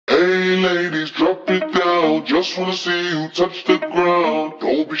ladies, drop it down. Just wanna see you touch the ground.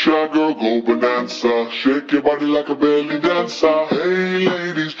 Don't be shy, girl, go bonanza. Shake your body like a belly dancer. Hey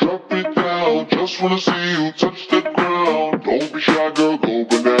ladies, drop it down. Just wanna see you touch the ground. Don't be shy, girl, go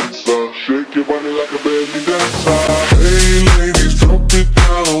bonanza. Shake your body like a belly dancer. Hey ladies, drop it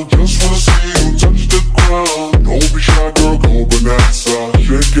down. Just wanna see you touch the ground. Don't be shy, girl, go bonanza.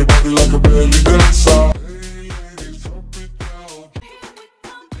 Shake your body like a belly dancer.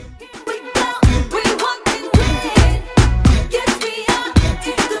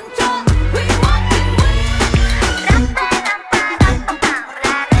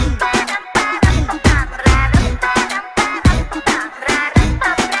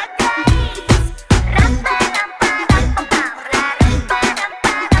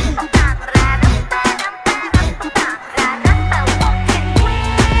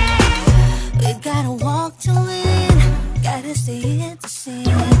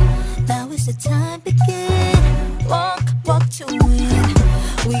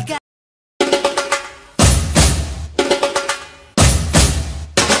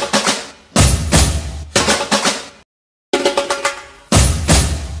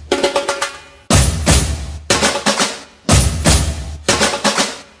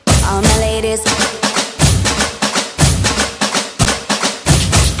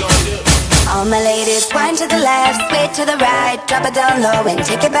 All my ladies, wind to the left, sway to the right, drop it down low and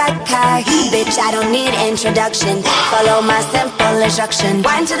take it back high. Bitch, I don't need introduction, follow my simple instruction.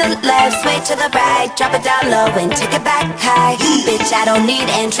 Wind to the left, sway to the right, drop it down low and take it back high. Bitch, I don't need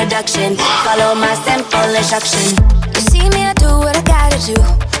introduction, follow my simple instruction. You see me, I do what I gotta do,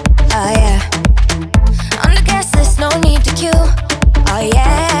 oh yeah. On the guest list, no need to queue, oh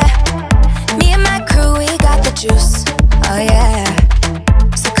yeah. Me and my crew, we got the juice, oh yeah.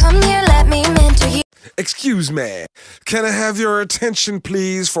 So come here, let me mentor you. Excuse me, can I have your attention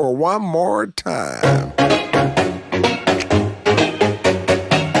please for one more time?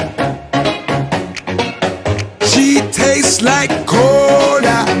 She tastes like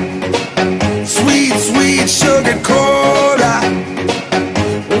cola, sweet, sweet sugar cola.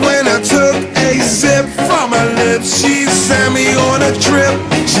 When I took a sip from her lips, she sent me on a trip.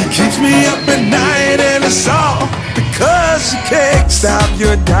 She keeps me up at night and it's all because she can't stop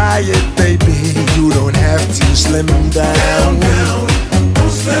your diet, baby. You don't have to slim down. Don't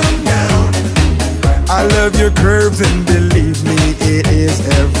slim down. I love your curves and believe me, it is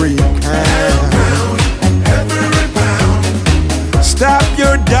every pound. Every pound. Stop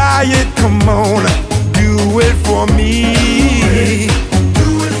your diet, come on, do it for me.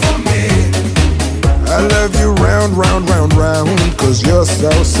 Do it for me. I love you round, round, round, round, cause you're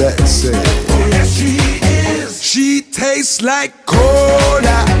so sexy. Oh yes, she is. She tastes like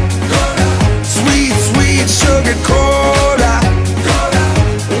cola, sweet, sweet sugar cola.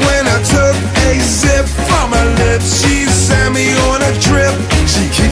 When I took a sip from her lips, she sent me